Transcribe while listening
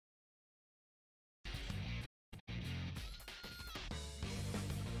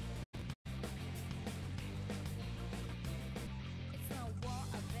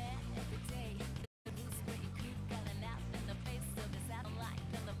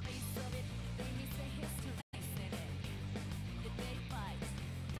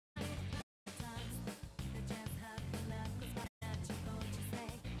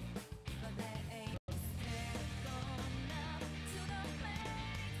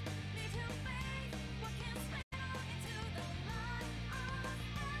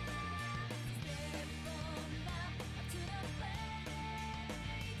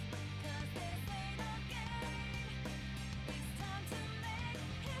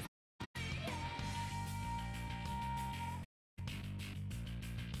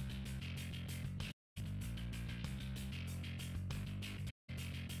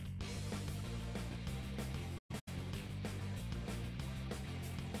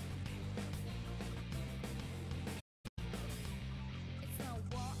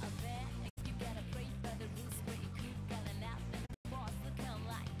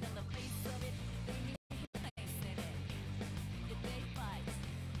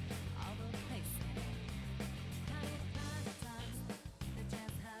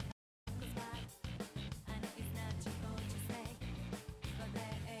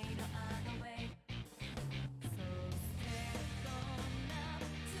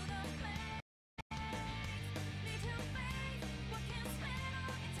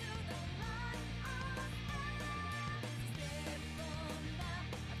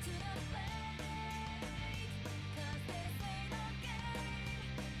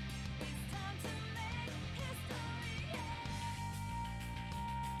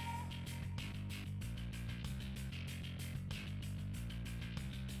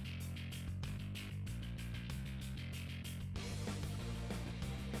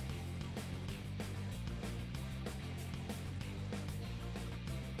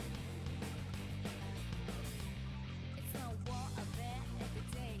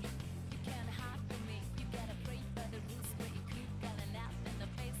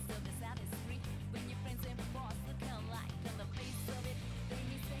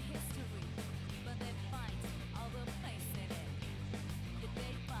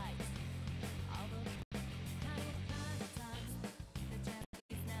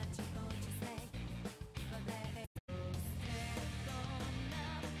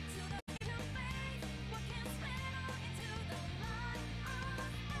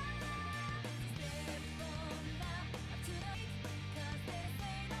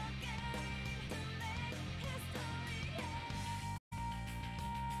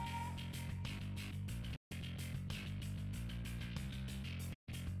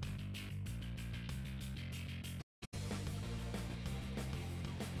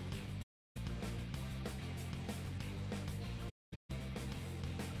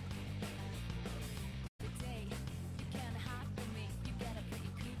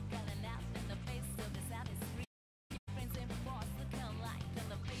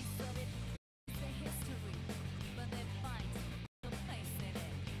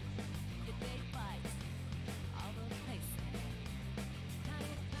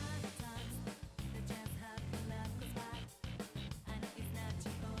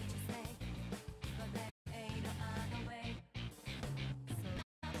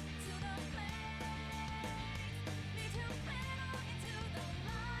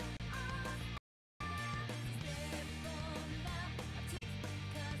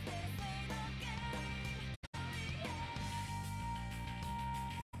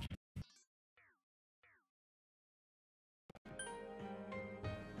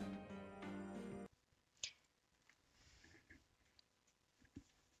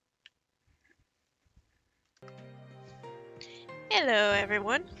Hello,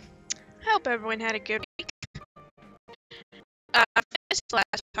 everyone. Hope everyone had a good week. This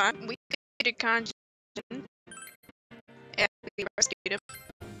last time we did Kanji and we rescued him.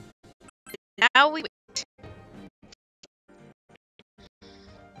 Now we wait.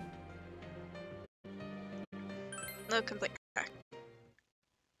 No complete.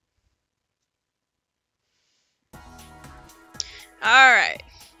 Alright.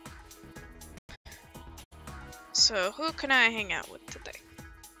 So, who can I hang out with today?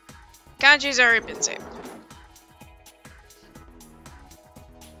 Kanji's already been saved.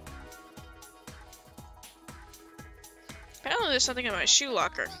 Apparently there's something in my shoe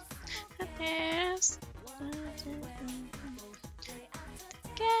locker.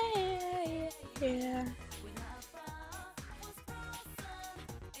 Yeah.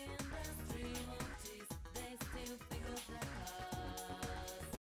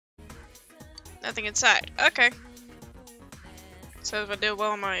 Nothing inside. Okay. So if I did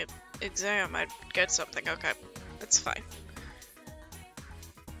well on my exam, I'd get something. Okay. That's fine.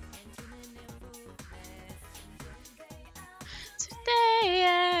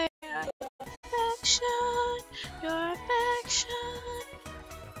 Today, your affection.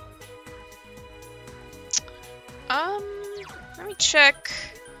 Let me check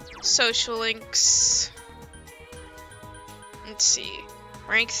social links. Let's see.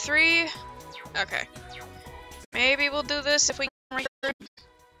 Rank 3? Okay. Maybe we'll do this if we can rank 3.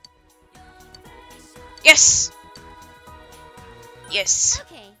 Yes! Yes.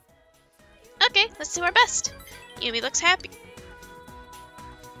 Okay, let's do our best. Yumi looks happy.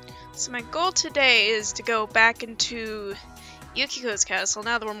 So my goal today is to go back into Yukiko's castle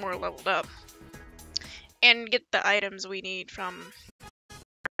now that we're more leveled up. And get the items we need from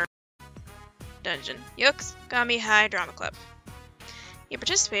our dungeon. Yokogami High Drama Club. You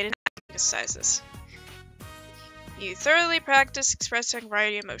participate in exercises. You thoroughly practice expressing a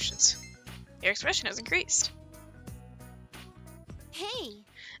variety of emotions. Your expression has increased. Hey!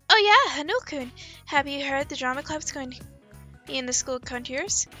 Oh yeah, Hanokun. Have you heard the drama club's going to be in the school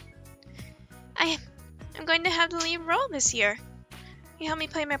contours? I'm going to have the lead role this year. Can you help me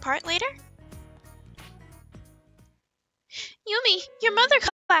play my part later? Yumi, your mother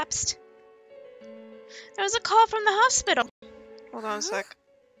collapsed. There was a call from the hospital. Hold on a sec.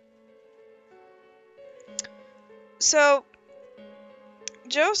 So,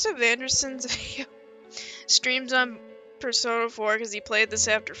 Joseph Anderson's video streams on Persona 4 because he played this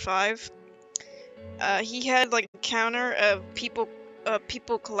after 5. He had like a counter of people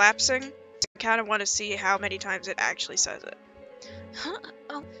collapsing. I kind of want to see how many times it actually says it. Huh?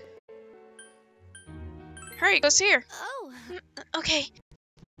 Oh. Hurry, go see her. Oh. Okay.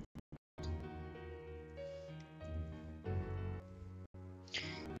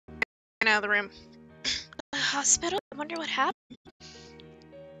 Get out of the room. Hospital? I wonder what happened.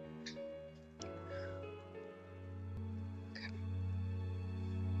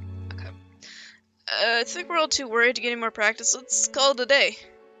 Okay. I think we're all too worried to get any more practice. Let's call it a day.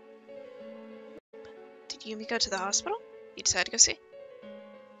 Did Yumi go to the hospital? You decided to go see?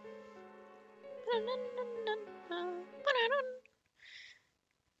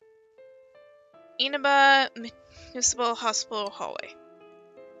 Inaba Municipal Hospital hallway.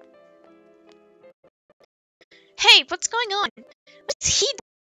 Hey, what's going on? What's he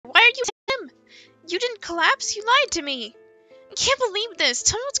doing? Why are you with him? You didn't collapse? You lied to me. I can't believe this.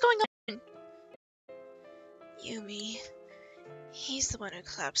 Tell me what's going on. Yumi. He's the one who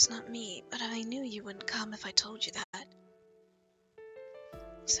collapsed, not me. But I knew you wouldn't come if I told you that.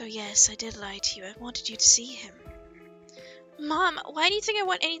 So yes, I did lie to you. I wanted you to see him. Mom, why do you think I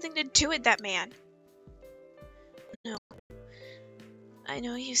want anything to do with that man? No. I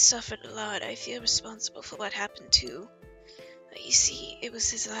know you suffered a lot. I feel responsible for what happened too. But you see, it was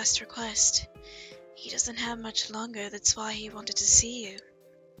his last request. He doesn't have much longer, that's why he wanted to see you.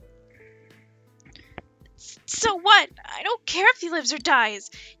 So what? I don't care if he lives or dies.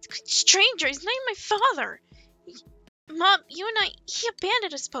 He's a stranger, he's not even my father. Mom, you and he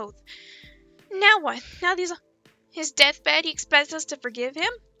abandoned us both. Now what? Now his deathbed, he expects us to forgive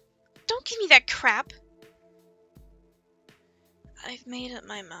him? Don't give me that crap. I've made up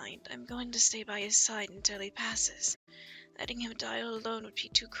my mind. I'm going to stay by his side until he passes. Letting him die all alone would be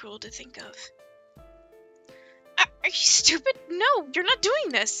too cruel to think of. Are you stupid? No, you're not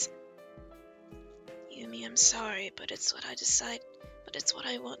doing this. Yumi, I'm sorry, but it's what I decide. But it's what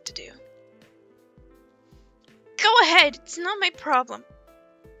I want to do. Go ahead. It's not my problem.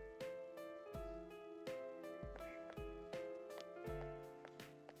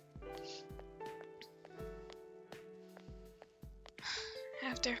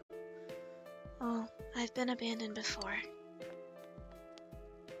 After all, I've been abandoned before.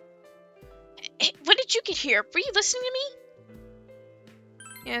 did you get here? Were you listening to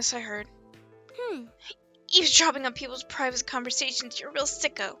me? Yes, I heard. Eavesdropping on people's private conversations. You're a real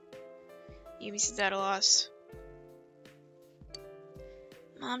sicko. Yumi seems at a loss.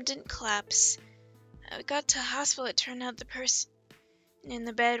 Mom didn't collapse. I got to the hospital. It turned out the person in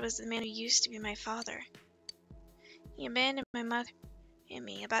the bed was the man who used to be my father. He abandoned my mother and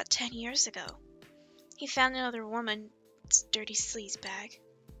me about 10 years ago. He found another woman, this dirty sleazebag.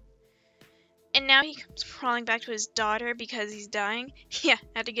 And now he comes crawling back to his daughter because he's dying? Yeah,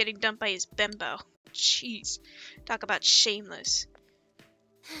 after getting dumped by his bimbo. Jeez. Talk about shameless.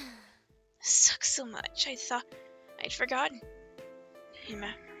 This sucks so much. I thought I'd forgotten him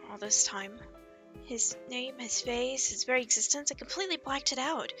all this time. His name, his face, his very existence, I completely blacked it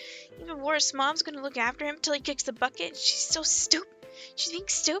out. Even worse, Mom's gonna look after him till he kicks the bucket. She's so stupid. She's being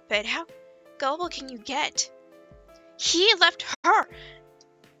stupid. How gullible can you get? He left her.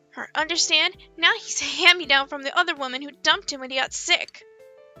 Understand? Now he's a hand-me-down from the other woman who dumped him when he got sick.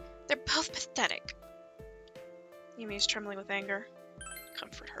 They're both pathetic. Yumi is trembling with anger.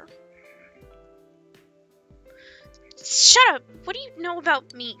 Comfort her. Shut up! What do you know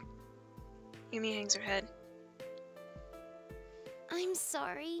about me? Yumi hangs her head. I'm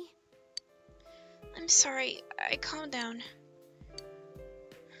sorry. I'm sorry. I calmed down.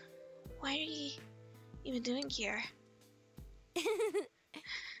 What are you even doing here?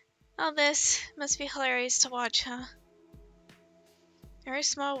 All this must be hilarious to watch, huh? In a very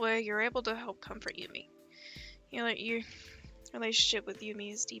small way, you're able to help comfort Yumi. Your relationship with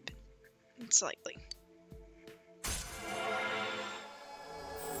Yumi is deep and slightly.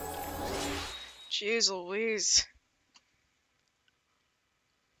 Jeez Louise.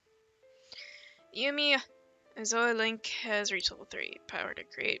 Yumi Azoi Link has reached level 3. Power to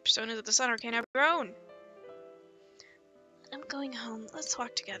create personas of the sun or can have your own. I'm going home. Let's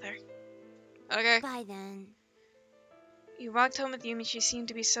walk together. Okay. Bye then. You walked home with Yumi. She seemed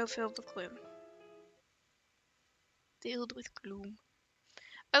to be so filled with gloom. Filled with gloom.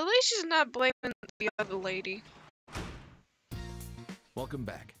 At least she's not blaming the other lady. Welcome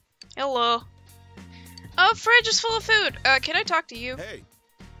back. Hello. Oh, fridge is full of food. Can I talk to you? Hey.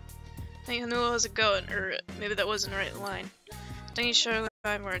 Hey, how's it going? Or maybe that wasn't the right line. Don't you show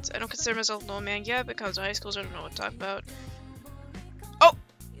kind words. I don't consider myself an old man yet, but comes to high school, so I don't know what to talk about. Oh!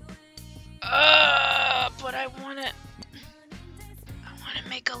 But I wanna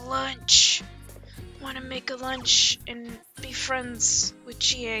make a lunch. Wanna make a lunch and be friends with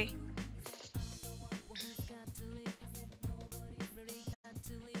Chie.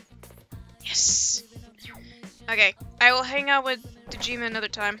 Yes. Okay, I will hang out with Dejima another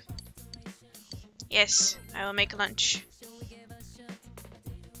time. Yes, I will make lunch.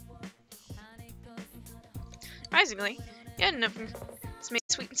 Surprisingly, you had enough to make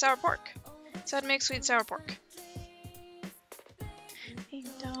sweet and sour pork. So I'd make sweet and sour pork.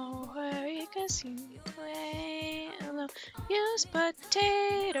 Don't worry, cause you wait alone. Use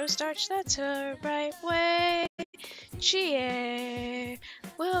potato starch, that's the right way. Chie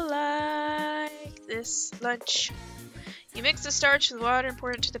will like this lunch. You mix the starch with water and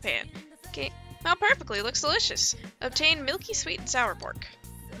pour it into the pan. Okay, how perfectly, it looks delicious. Obtain milky sweet and sour pork.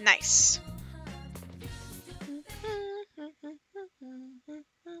 Nice.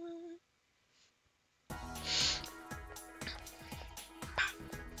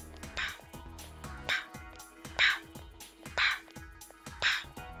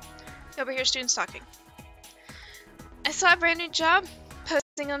 Over here, students talking. I saw a brand new job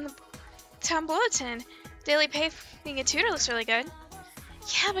posting on the town bulletin. Daily pay for being a tutor looks really good.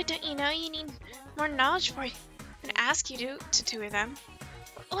 Yeah, but don't you know you need more knowledge before I can ask you to tutor them?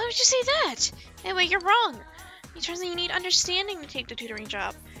 Why would you say that? Anyway, you're wrong. It turns out you need understanding to take the tutoring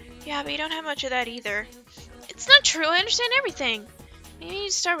job. Yeah, but you don't have much of that either. It's not true. I understand everything. Maybe you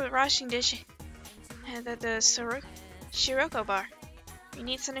start with washing dishes at the Shiroko bar. You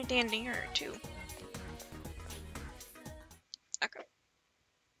need something down near her, too. Okay.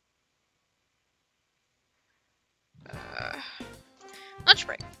 Lunch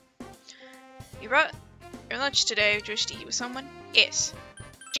break. You brought your lunch today. Would you wish to eat with someone? Yes.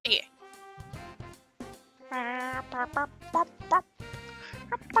 Yeah.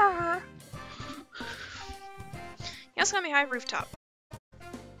 You also got me high rooftop.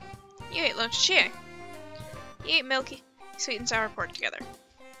 You ate lunch, yeah. You ate milky, sweet and sour pork together.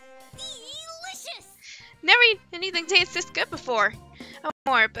 Delicious! Never eaten anything taste this good before. I want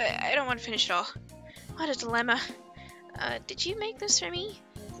more, but I don't want to finish it all. What a dilemma. Did you make this for me?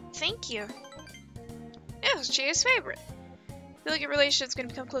 Thank you. It was Chia's favorite. I feel like your relationship's gonna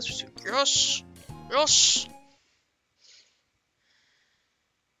become closer to. Yes! Yes!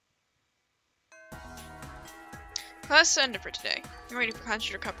 Quest ended for today. I'm ready for Kanji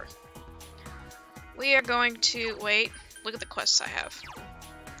to recover. We are going to wait. Look at the quests I have.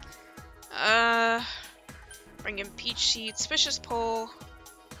 Bring in peach seed, suspicious pole,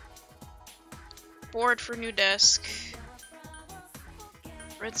 board for new desk,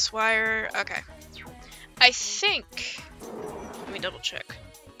 red swire. Okay. I think. Let me double check.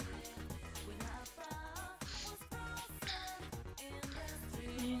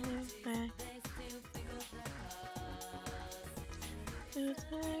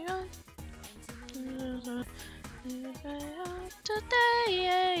 Today,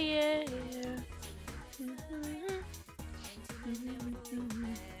 yeah, yeah, yeah.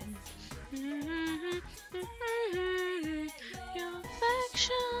 Your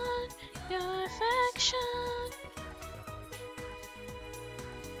affection, your affection.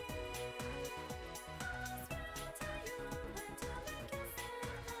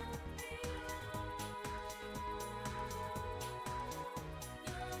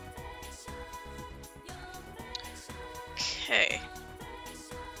 Okay.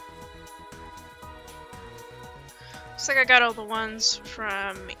 Looks like I got all the ones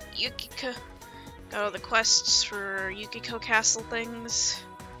from Yukiko. Got all the quests for Yukiko Castle things.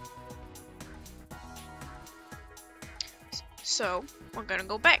 So, we're gonna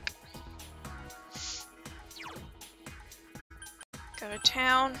go back. Go to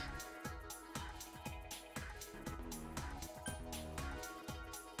town.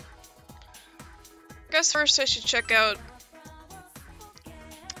 I guess first I should check out.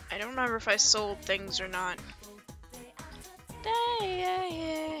 I don't remember if I sold things or not.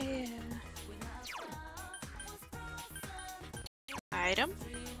 Item.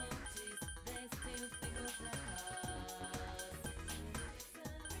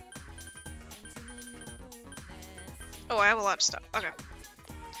 Oh, I have a lot of stuff. Okay.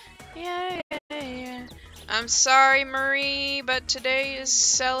 Yeah. I'm sorry, Marie, but today is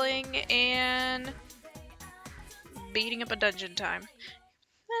selling and beating up a dungeon time.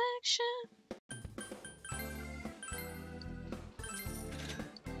 Action.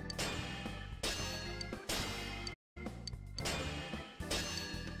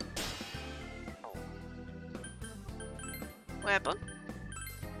 Weapon.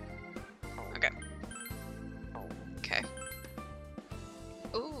 Okay. Okay.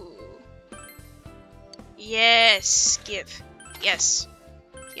 Ooh. Yes. Give. Yes.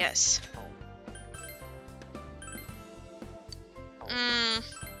 Yes.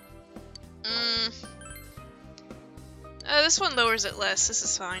 This one lowers it less. This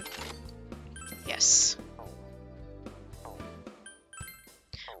is fine. Yes.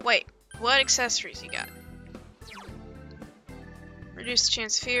 Wait. What accessories you got? Reduce the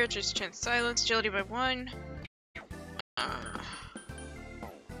chance of fear, reduce the chance of silence, agility by 1. I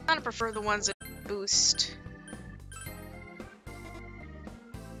kinda prefer the ones that boost.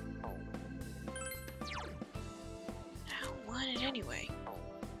 I don't want it anyway.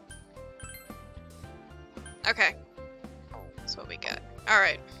 Okay. That's what we got.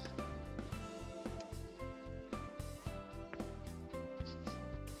 Alright.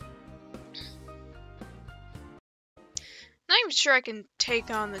 Not even sure I can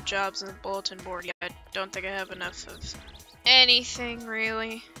take on the jobs on the bulletin board yet. I don't think I have enough of anything,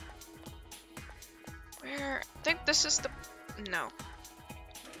 really. Where? I think this is the... No.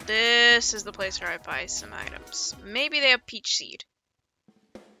 This is the place where I buy some items. Maybe they have peach seed.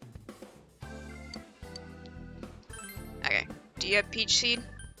 Okay. Do you have peach seed?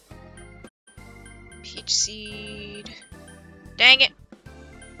 Peach seed... Dang it!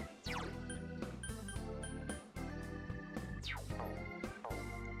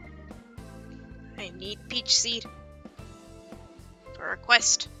 I need peach seed for a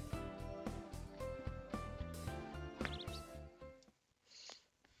quest.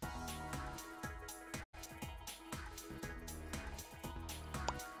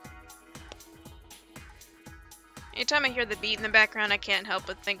 Anytime I hear the beat in the background, I can't help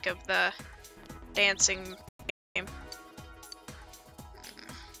but think of the dancing game.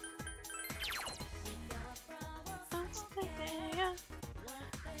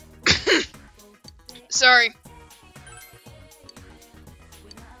 Sorry.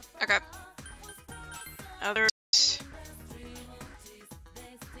 Okay. Others.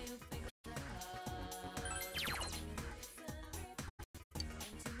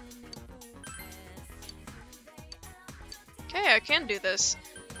 Okay, I can do this.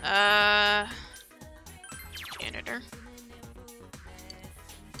 Janitor.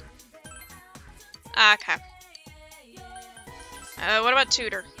 Okay. What about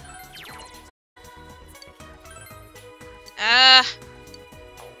tutor?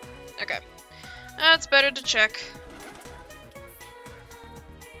 Okay. That's better to check.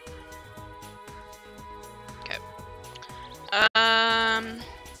 Did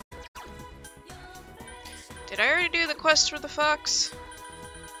I already do the quest for the fox?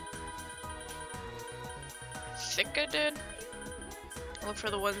 I think I did. Look for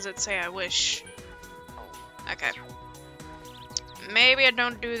the ones that say I wish. Okay. Maybe I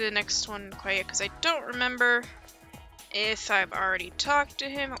don't do the next one quite yet, because I don't remember if I've already talked to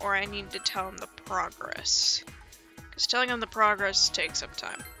him or I need to tell him the progress. Because telling him the progress takes some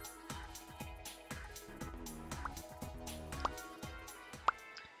time.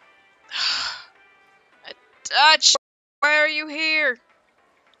 A Dutch! Why are you here?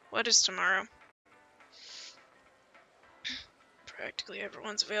 What is tomorrow? Practically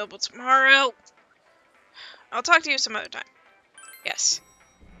everyone's available tomorrow. I'll talk to you some other time. Yes.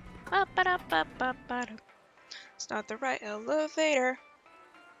 It's not the right elevator.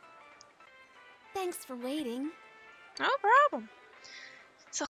 Thanks for waiting. No problem.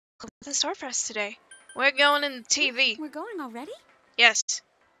 So, the store for us today. We're going in the TV. We're going already? Yes.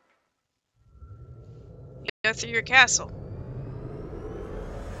 You go through your castle.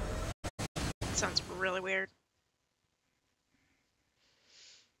 That sounds really weird.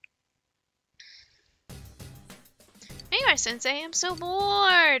 Anyway, Sensei, I'm so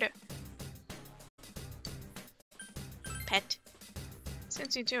bored. Pet.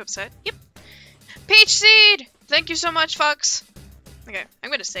 Sensei too upset. Yep. Peach seed! Thank you so much, Fox. Okay,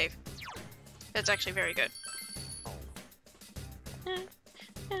 I'm gonna save. That's actually very good.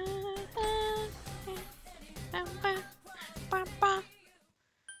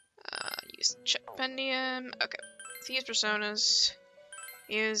 Use Checkpendium. Okay. Use personas.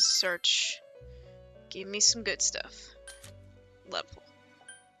 Use search. Give me some good stuff. Level.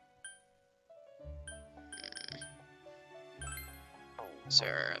 Is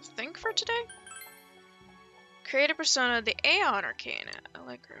there a thing for today? Create a persona, the Aeon Arcana.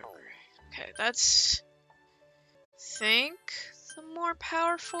 Allegro. Okay, that's... I think the more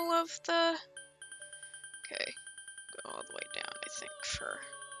powerful of the... Okay, go all the way down, I think, for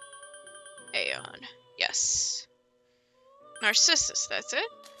Aeon. Yes. Narcissus, that's it?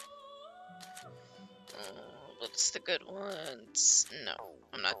 What's the good ones? No,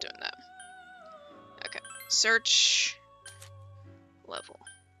 I'm not doing that. Okay, search... Level.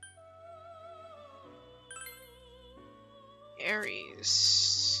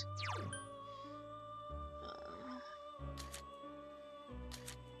 Aries.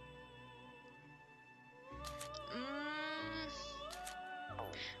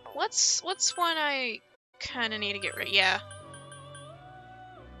 What's one I kind of need to get rid of? Yeah.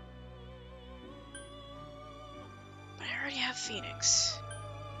 But I already have Phoenix.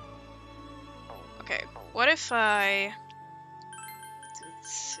 Okay, what if I...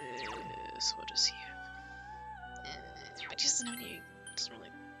 What does he have? I just know he doesn't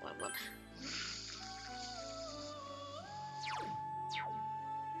really blah blah.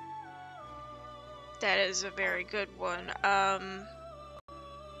 That is a very good one.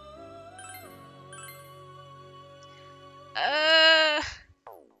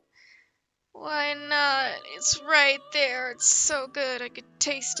 Why not? It's right there. It's so good. I could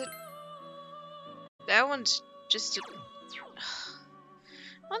taste it. That one's just a...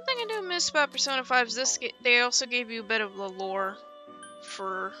 One thing I do miss about Persona 5 is this. They also gave you a bit of the lore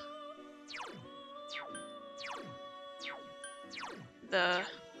for the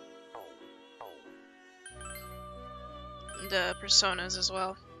personas as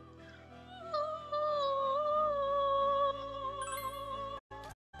well.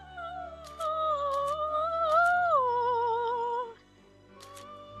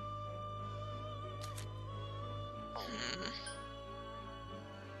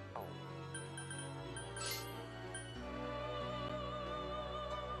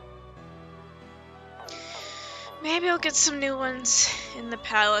 Maybe I'll get some new ones in the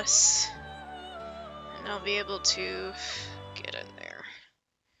palace, and I'll be able to get in there.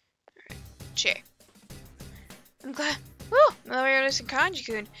 Alright, Che. I'm glad. Woo! Now we're introducing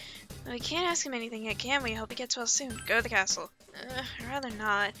Kanji-kun. We can't ask him anything yet, can we? Hope he gets well soon. Go to the castle. I'd rather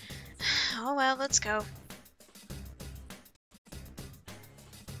not. Oh well, let's go.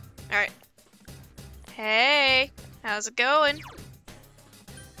 Alright. Hey! How's it going?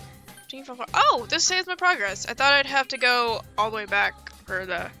 Oh, this saves my progress. I thought I'd have to go all the way back for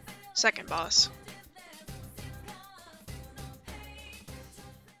the second boss.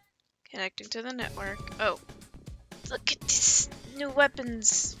 Connecting to the network. Oh. Look at these new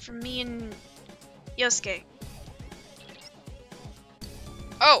weapons from me and Yosuke.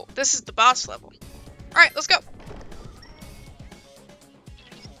 Oh, this is the boss level. Alright, let's go.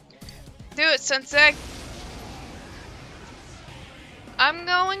 Do it, Sensei. I'm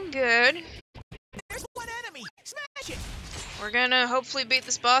going good. There's one enemy. Smash it. We're gonna hopefully beat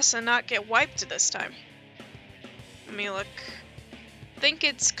this boss and not get wiped this time. Let me look. I think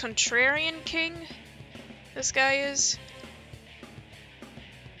it's Contrarian King. This guy is.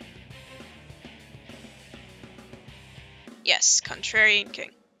 Yes, Contrarian King.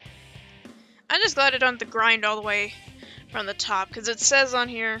 I'm just glad I don't have to grind all the way from the top, because it says on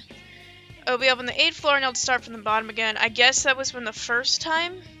here, it'll be up on the 8th floor and I'll start from the bottom again. I guess that was from the first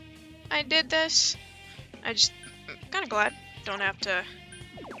time I did this. I'm kind of glad. Don't have to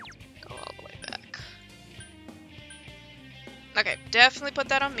go all the way back. Okay, definitely put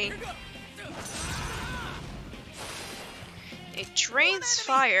that on me. It drains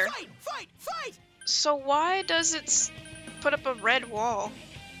fire. Fight! So why does it put up a red wall?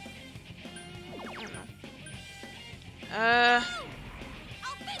 I don't know.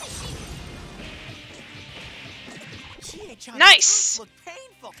 Nice! Look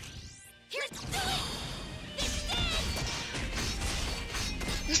painful.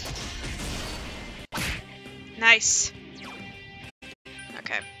 Nice.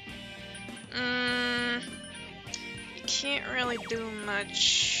 Okay. You can't really do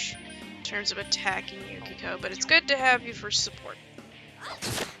much in terms of attacking Yukiko, but it's good to have you for support.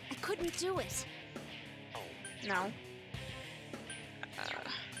 I couldn't do it. No.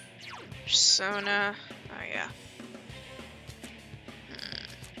 Persona. Oh yeah.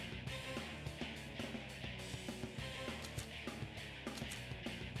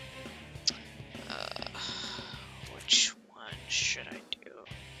 Which one should I do?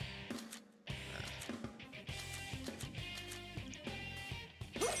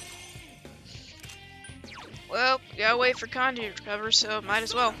 Well, gotta wait for Kanji to recover, so might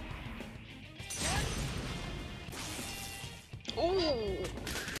as well. Ooh!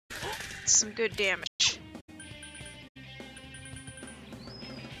 Some good damage.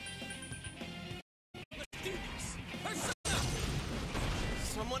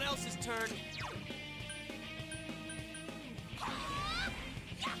 Someone else's turn.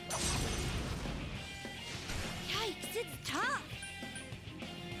 Yikes, it's tough.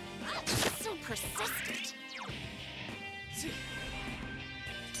 It's so persistent.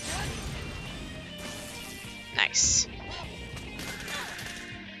 Nice.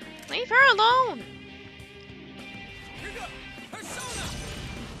 Leave her alone!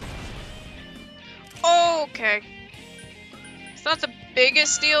 Okay. It's not the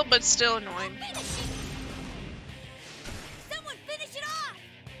biggest deal, but still annoying. Someone finish it off.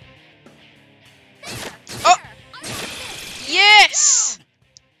 Oh! Yes!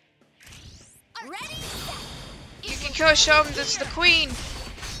 Ready? Yukiko, show him this is the queen.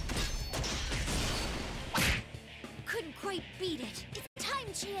 Couldn't quite beat it. It's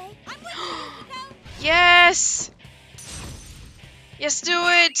time, Chie. I'm with you, Yukiko. Yes! Yes, do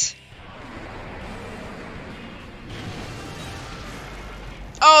it!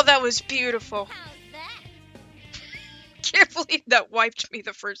 Oh, that was beautiful. How's that? Can't believe that wiped me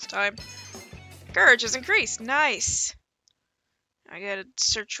the first time. Courage has increased. Nice. I gotta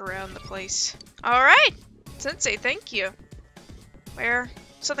search around the place. Alright! Sensei, thank you. Where?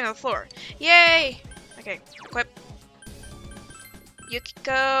 Something on the floor. Yay! Okay, equip.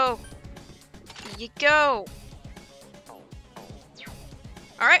 Yukiko! You go!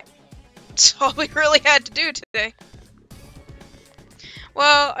 Alright. That's all we really had to do today.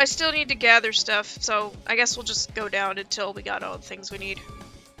 Well, I still need to gather stuff, so I guess we'll just go down until we got all the things we need.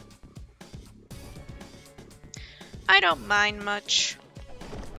 I don't mind much.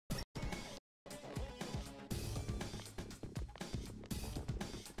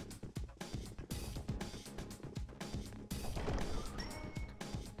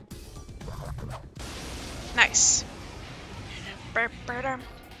 Nice. I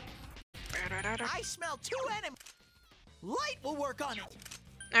smell 2 enemies. Light will work on it.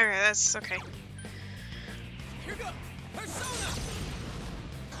 Alright, that's okay. Here go. Persona.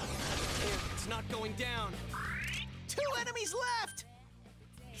 It's not going down. 2 enemies left.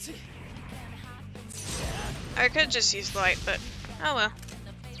 I could just use light, but oh well.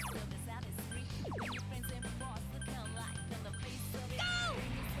 Go!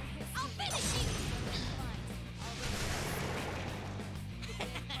 I'll finish you.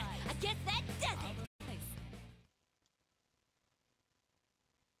 I guess that does it.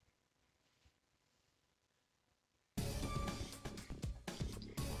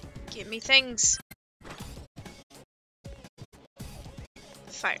 Give me things.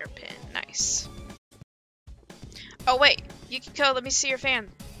 Fire pin, nice. Oh wait, Yukiko, let me see your fan.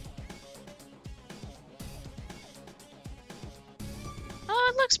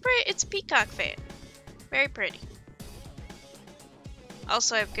 Oh, it looks pretty. It's a peacock fan. Very pretty.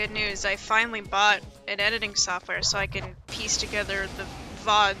 Also, I have good news. I finally bought an editing software so I can piece together the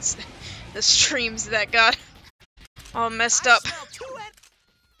VODs, the streams that got all messed I up smell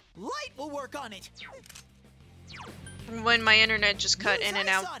light will work on it. when my internet just cut Use in and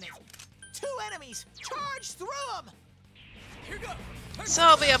ice out. on it. 2 enemies. Charge through them. Here goes. So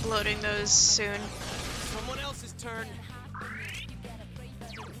I'll be uploading those soon. Someone else's turn.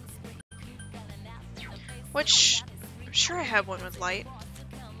 Which, I'm sure I have one with light.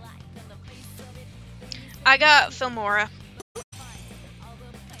 I got Filmora.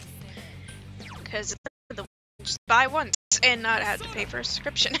 Because the just buy once and not have to pay for a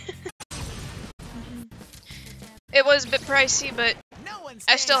subscription. It was a bit pricey, but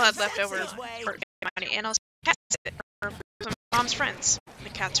I still had leftover for money, and also cats it for some mom's friends. The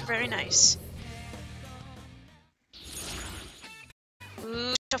cats are very nice.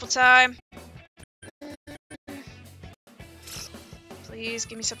 Ooh, shuffle time. Please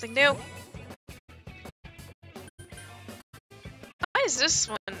give me something new. Why is this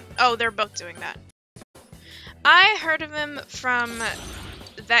one? Oh, they're both doing that. I heard of him from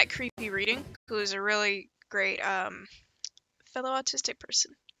That Creepy Reading, who is a really great fellow autistic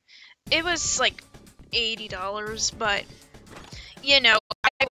person. It was like $80, but you know,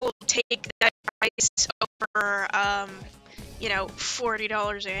 I will take that price over you know,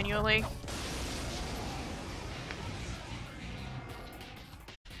 $40 annually.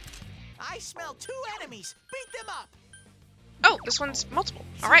 I smell 2 enemies. Beat them up. Oh, this one's multiple.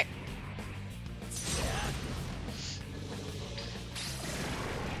 All right.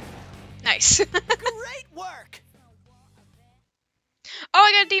 Nice. Great work. Oh,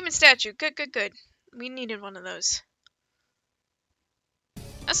 I got a demon statue. Good, good, good. We needed one of those.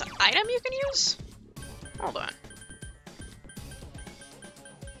 That's an item you can use? Hold on.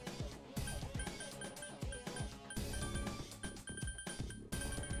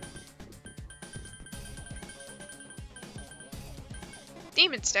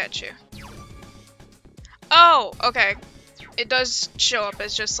 Demon statue. Oh, okay. It does show up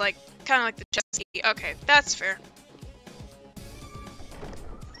as just like, kind of like the chest key. Okay, that's fair.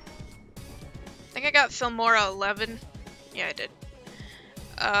 I think I got Filmora 11. Yeah, I did.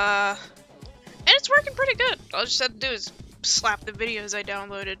 And it's working pretty good. All I just have to do is slap the videos I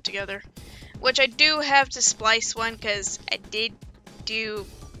downloaded together. Which I do have to splice one, because I did do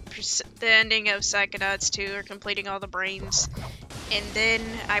the ending of Psychonauts 2, or completing all the brains. And then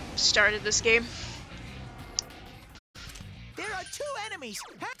I started this game. There are 2 enemies.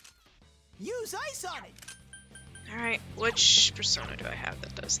 Use ice on it. Alright, which persona do I have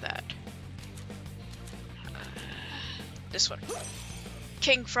that does that? This one.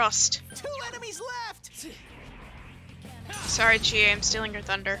 King Frost. 2 enemies left. Sorry, GA, I'm stealing your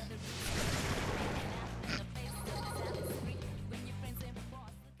thunder.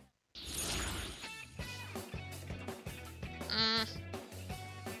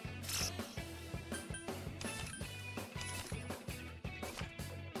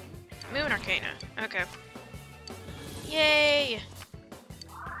 Moon Arcana. Okay. Yay!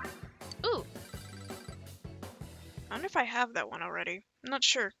 Ooh. I wonder if I have that one already. I'm not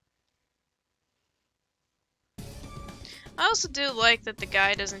sure. I also do like that the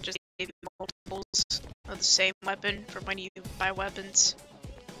guy doesn't just give you multiples of the same weapon for when you buy weapons.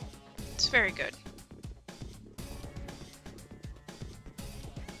 It's very good.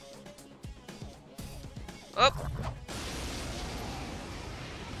 Oh!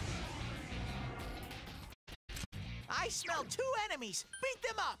 I smell 2 enemies. Beat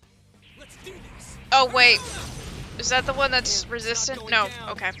them up. Let's do this. Oh, wait. Is that the one that's resistant? No.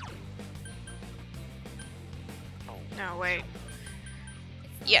 Okay. No, wait.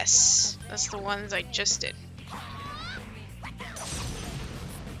 Yes. That's the ones I just did.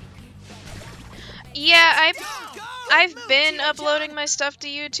 Yeah, I've been uploading my stuff to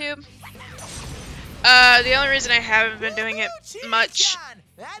YouTube. The only reason I haven't been doing it much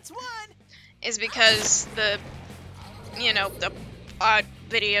is because you know, the odd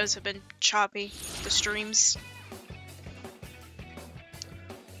videos have been choppy, the streams.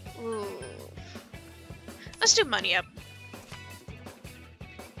 Ooh. Let's do money up.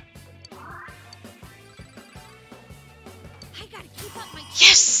 I gotta keep up my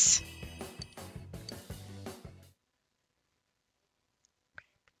Yes!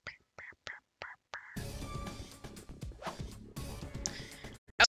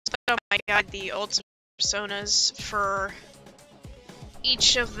 Oh my god, the ultimate personas for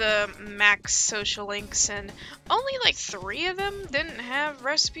each of the max social links, and only like 3 of them didn't have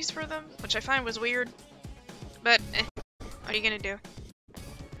recipes for them, which I find was weird. But, what are you gonna do?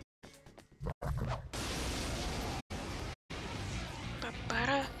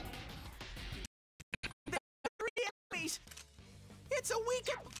 Ba-ba-da. It's a week.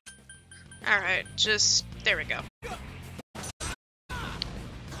 Alright, just... there we go.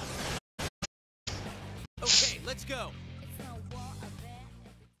 Okay, let's go.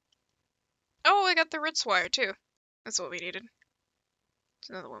 Oh, I got the Ritz wire, too. That's what we needed.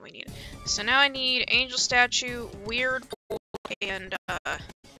 It's another one we needed. So now I need Angel Statue, Weird Bowl, and,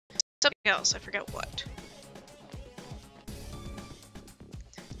 something else. I forget what.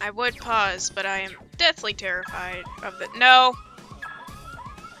 I would pause, but I am deathly terrified of the- No!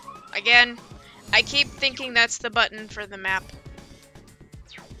 Again, I keep thinking that's the button for the map.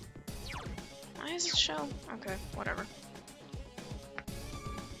 Why does it show? Okay, whatever.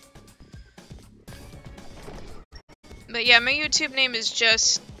 But yeah, my YouTube name is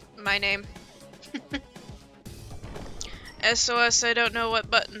just my name. SOS, I don't know what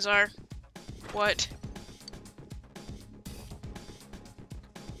buttons are. What?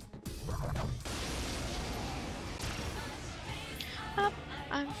 Up,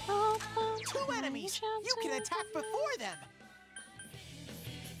 I'm up, Two enemies. You can attack before them.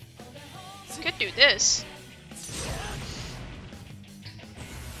 Could do this.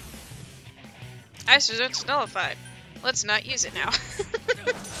 Ice Resistance nullified. Let's not use it now.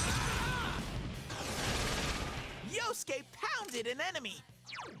 Yosuke pounded an enemy.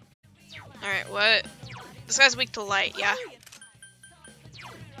 Alright, what? This guy's weak to light, yeah.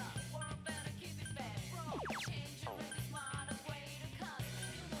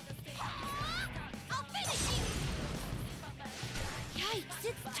 Yikes,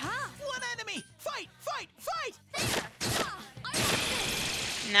 it's tough. One enemy. Fight, fight, fight.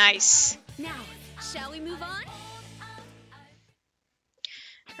 Nice. Now, shall we move on?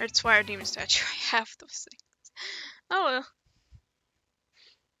 Red Wire Demon Statue. I have those things. Oh well.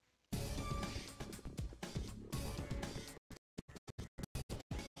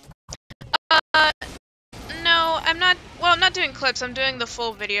 No, I'm not. Well, I'm not doing clips. I'm doing the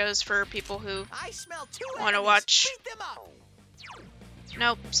full videos for people who I smell two want to enemies. watch. Beat them up.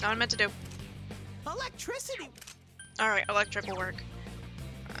 Nope, it's not what I'm meant to do. Electricity. Alright, electric will work.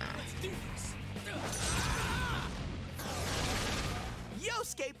 Let's do this.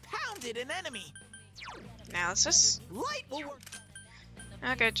 Yosuke pounded an enemy. Now let's just... Light will work.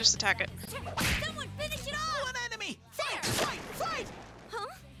 Okay, just attack it. Someone finish it off! One enemy. Fight, fight, fight.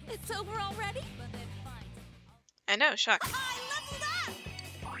 Huh? It's over already? I know, shock. I leveled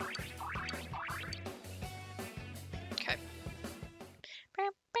up! Okay. Bow,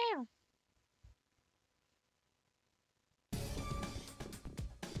 bow.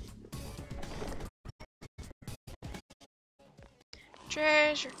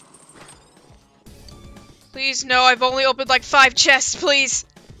 Treasure. Please, no, I've only opened like 5 chests, please.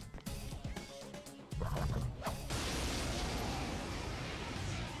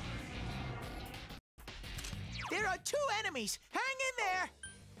 There are 2 enemies. Hang in there.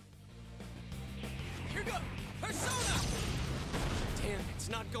 Here go. Persona. Damn, it's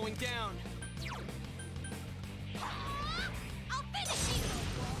not going down. I'll finish you!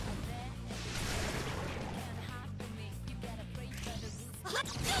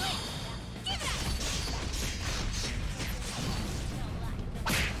 Let's do it! Give it up!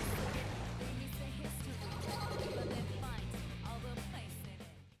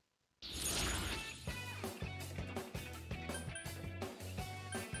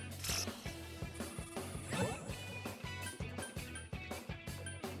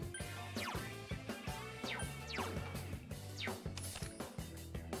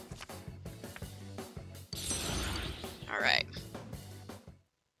 Alright.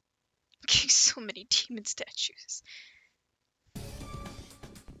 So many demon statues.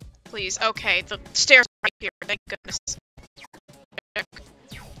 Please, okay, the stairs are right here, thank goodness.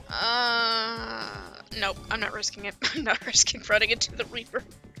 Nope, I'm not risking it. I'm not risking running into the Reaper.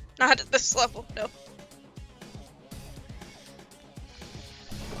 Not at this level, no.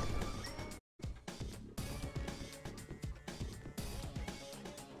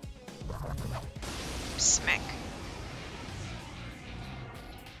 Smack.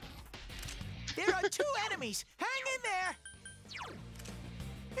 There are 2 enemies. Hang in there.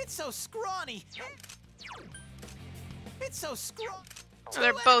 It's so scrawny. It's so scrawny. Oh,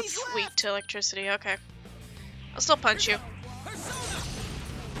 they're both weak to electricity, okay. I'll still punch you. Persona.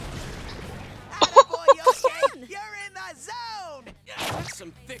 Attaboy, Yosuke. You're in the zone. That's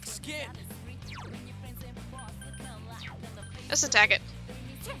some thick skin. Let's attack it.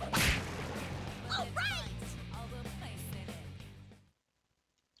 All right!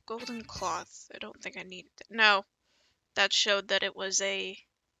 Golden cloth. I don't think I needed it. No. That showed that it was a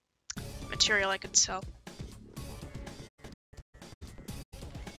material I could sell.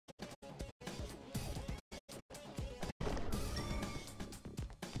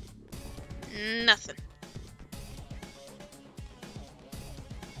 Nothing.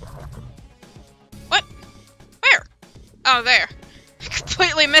 What? Where? Oh, there. I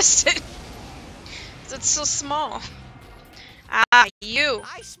completely missed it. It's so small. Ah, you.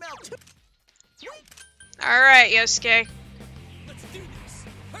 I smell two. Alright, Yosuke. Let's do this.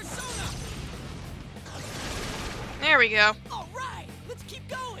 Persona! There we go. All right, let's keep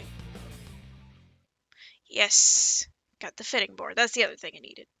going. Yes. Got the fitting board. That's the other thing I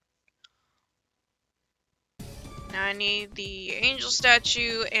needed. Now I need the angel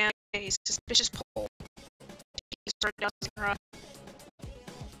statue and a suspicious pole. Why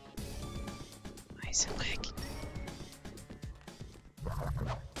is it lagging?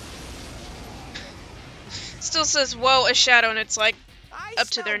 Still says, whoa, a shadow, and it's like I up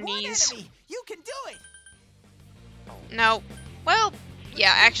to smell their one knees. enemy. You can do it. No. Well,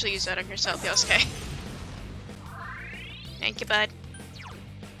 yeah, actually use that on yourself, Yosuke. Thank you, bud.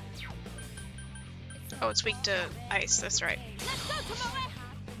 Oh, it's weak to ice, that's right.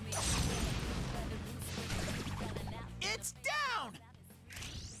 It's down.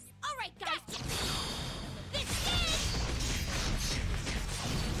 All right, guys. This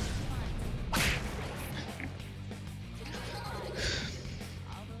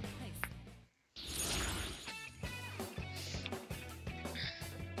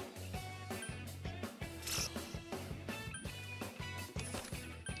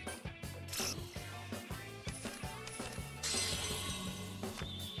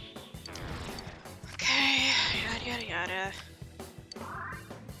Okay, yada yada yada.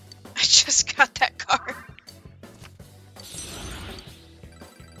 I just got that card.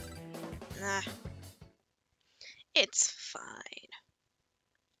 Nah. It's fine.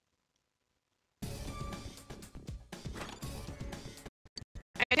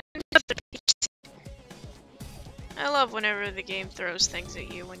 I love whenever the game throws things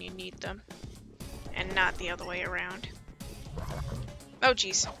at you when you need them, and not the other way around. Oh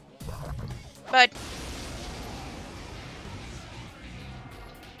jeez. Bud.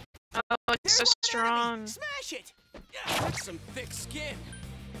 Oh, it's so Here's one strong. enemy. Smash it. That's some thick skin.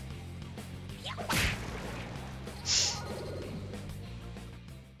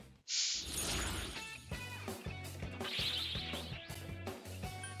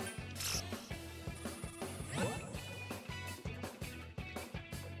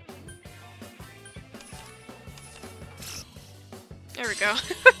 There we go.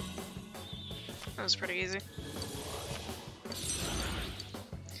 That was pretty easy.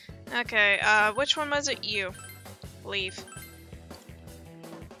 Okay, which one was it? You. Leave.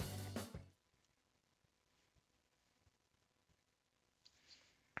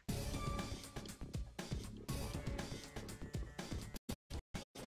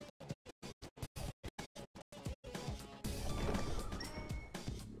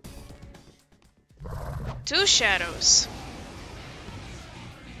 Two shadows.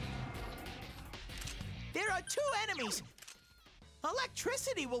 There are two enemies.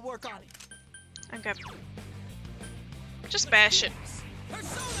 Electricity will work on it. Okay. Just bash it.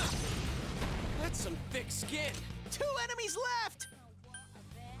 Persona! That's some thick skin. Two enemies left.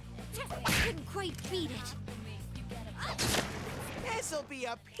 couldn't quite beat it. This'll be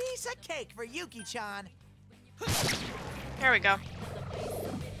a piece of cake for Yuki-chan. There we go.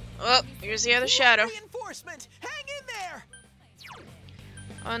 Oh, here's the other shadow. Reinforcement. Hang in there.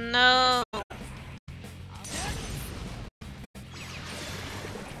 Oh no.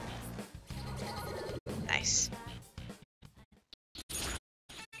 Nice.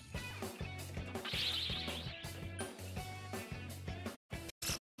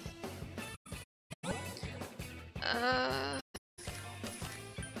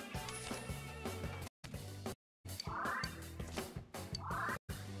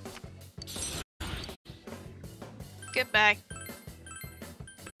 Goodbye.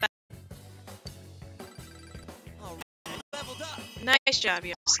 All right, leveled up. Nice job,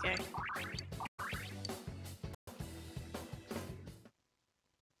 Yosuke.